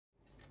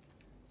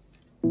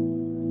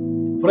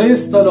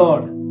Praise the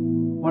Lord.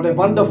 What a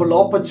wonderful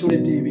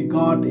opportunity we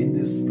got in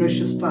this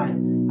precious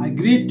time. I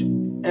greet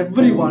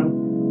everyone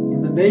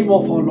in the name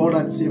of our Lord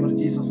and Savior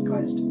Jesus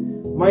Christ.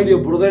 My dear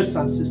brothers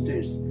and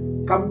sisters,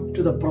 come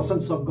to the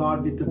presence of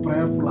God with a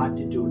prayerful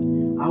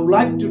attitude. I would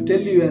like to tell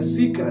you a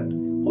secret.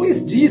 Who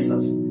is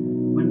Jesus?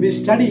 When we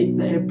study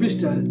the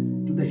epistle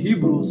to the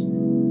Hebrews,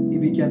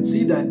 we can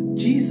see that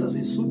Jesus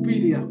is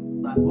superior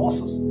than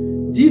Moses.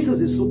 Jesus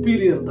is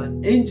superior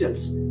than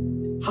angels.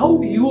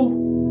 How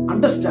you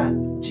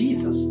understand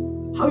Jesus?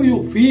 How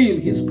you feel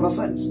His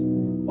presence?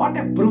 What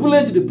a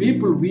privileged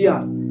people we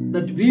are,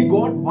 that we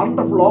got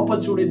wonderful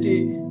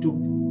opportunity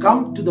to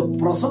come to the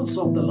presence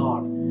of the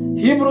Lord.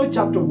 Hebrews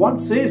chapter 1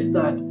 says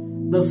that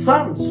the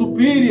Son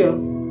superior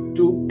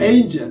to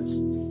angels.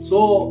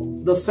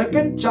 So the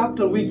second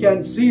chapter we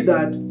can see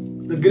that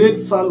the great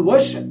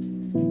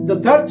salvation. The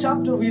third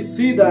chapter we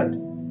see that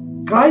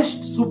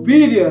Christ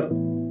superior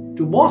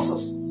to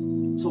Moses.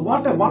 So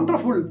what a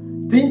wonderful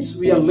things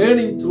we are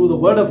learning through the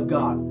word of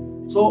God.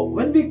 So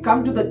when we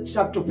come to the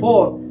chapter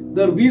 4,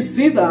 there we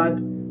see that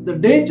the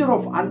danger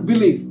of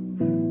unbelief.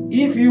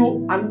 If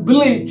you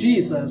unbelieve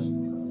Jesus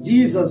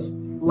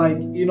like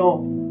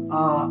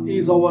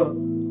is our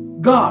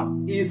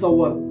God, is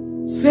our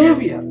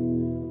Savior.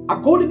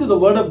 According to the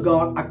word of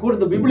God, according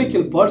to the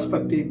biblical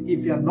perspective,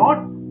 if you are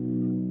not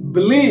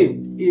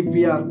believe, if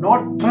we are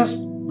not trust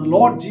the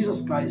Lord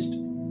Jesus Christ,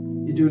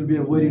 it will be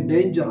very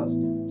dangerous.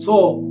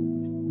 So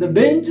the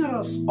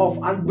dangers of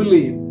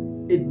unbelief,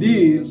 it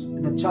deals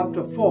in the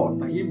chapter 4,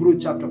 the Hebrew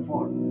chapter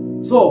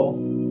 4. So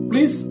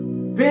please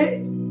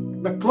pay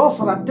the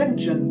closer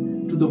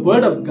attention to the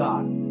word of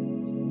God.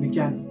 We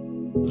can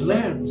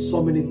learn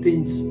so many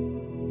things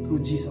through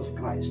Jesus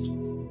Christ.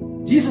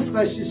 Jesus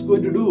Christ is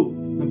going to do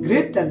the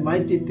great and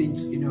mighty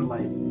things in your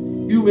life.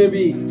 You may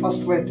be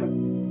frustrated.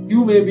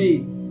 You may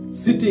be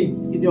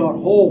sitting in your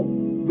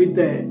home with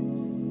a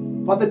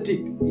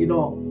pathetic,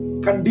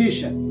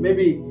 condition.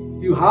 Maybe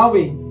you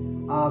having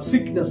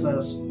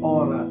sicknesses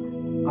or,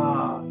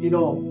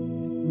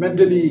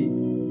 mentally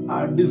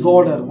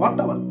disorder,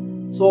 whatever.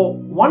 So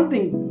one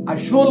thing,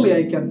 surely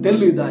I can tell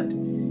you that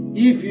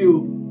if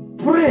you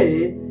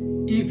pray,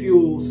 if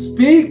you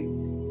speak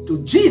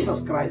to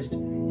Jesus Christ,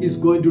 He is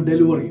going to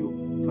deliver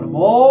you from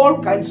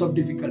all kinds of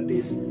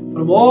difficulties,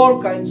 from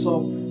all kinds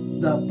of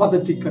the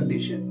pathetic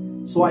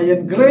condition. So I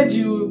encourage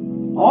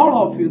you,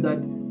 all of you, that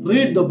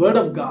read the word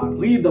of God,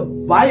 read the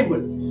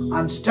Bible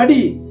and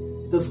study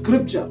the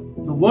scripture,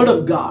 the word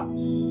of God.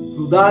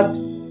 Through that,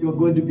 you are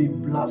going to be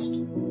blessed.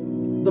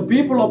 The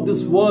people of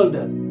this world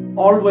are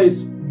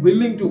always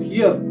willing to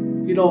hear,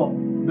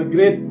 the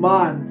great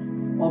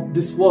man of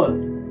this world.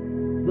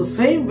 The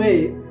same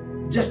way,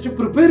 just to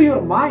prepare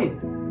your mind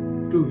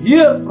to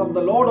hear from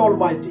the Lord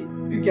Almighty,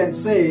 you can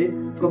say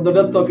from the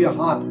depth of your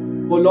heart,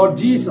 "Oh Lord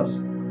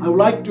Jesus, I would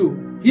like to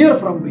hear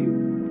from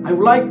you. I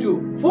would like to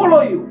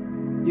follow you."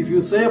 If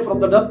you say from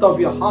the depth of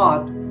your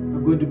heart, you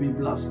are going to be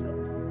blessed.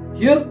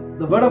 Here,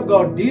 the word of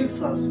God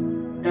deals us,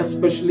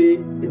 especially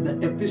in the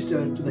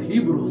epistle to the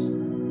Hebrews,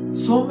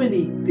 so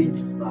many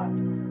things that.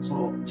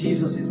 So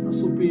Jesus is the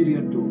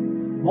superior to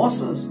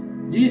Moses.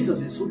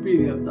 Jesus is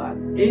superior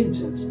than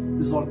angels.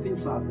 These all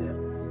things are there.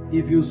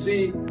 If you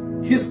see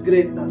His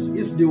greatness,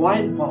 His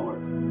divine power,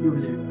 you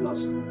will be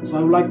blessed. So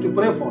I would like to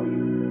pray for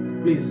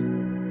you. Please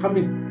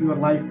commit your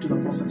life to the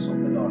presence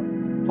of the Lord.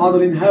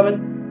 Father in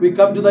heaven, we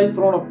come to Thy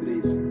throne of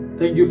grace.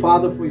 Thank you,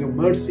 Father, for your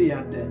mercy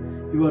and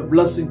your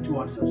blessing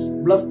towards us.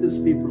 Bless these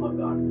people, O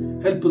God.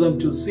 Help them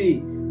to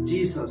see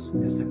Jesus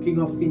as the King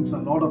of Kings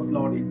and Lord of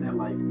Lords in their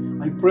life.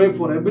 I pray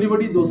for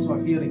everybody, those who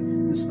are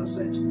hearing this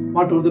message.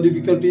 What are the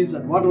difficulties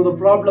and what are the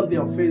problems they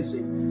are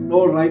facing?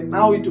 Lord, right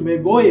now it may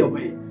go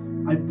away.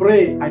 I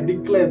pray, I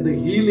declare the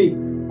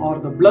healing or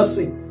the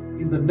blessing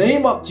in the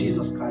name of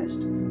Jesus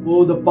Christ.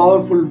 Oh, the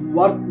powerful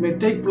work may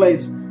take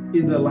place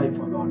in their life,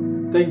 O God.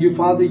 Thank you,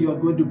 Father, you are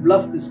going to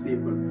bless these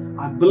people.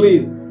 I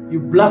believe you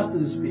blessed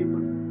these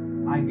people.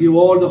 I give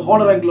all the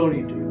honor and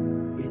glory to you.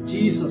 In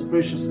Jesus'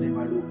 precious name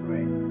I do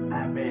pray.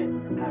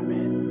 Amen.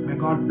 Amen. May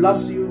God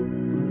bless you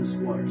through these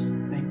words.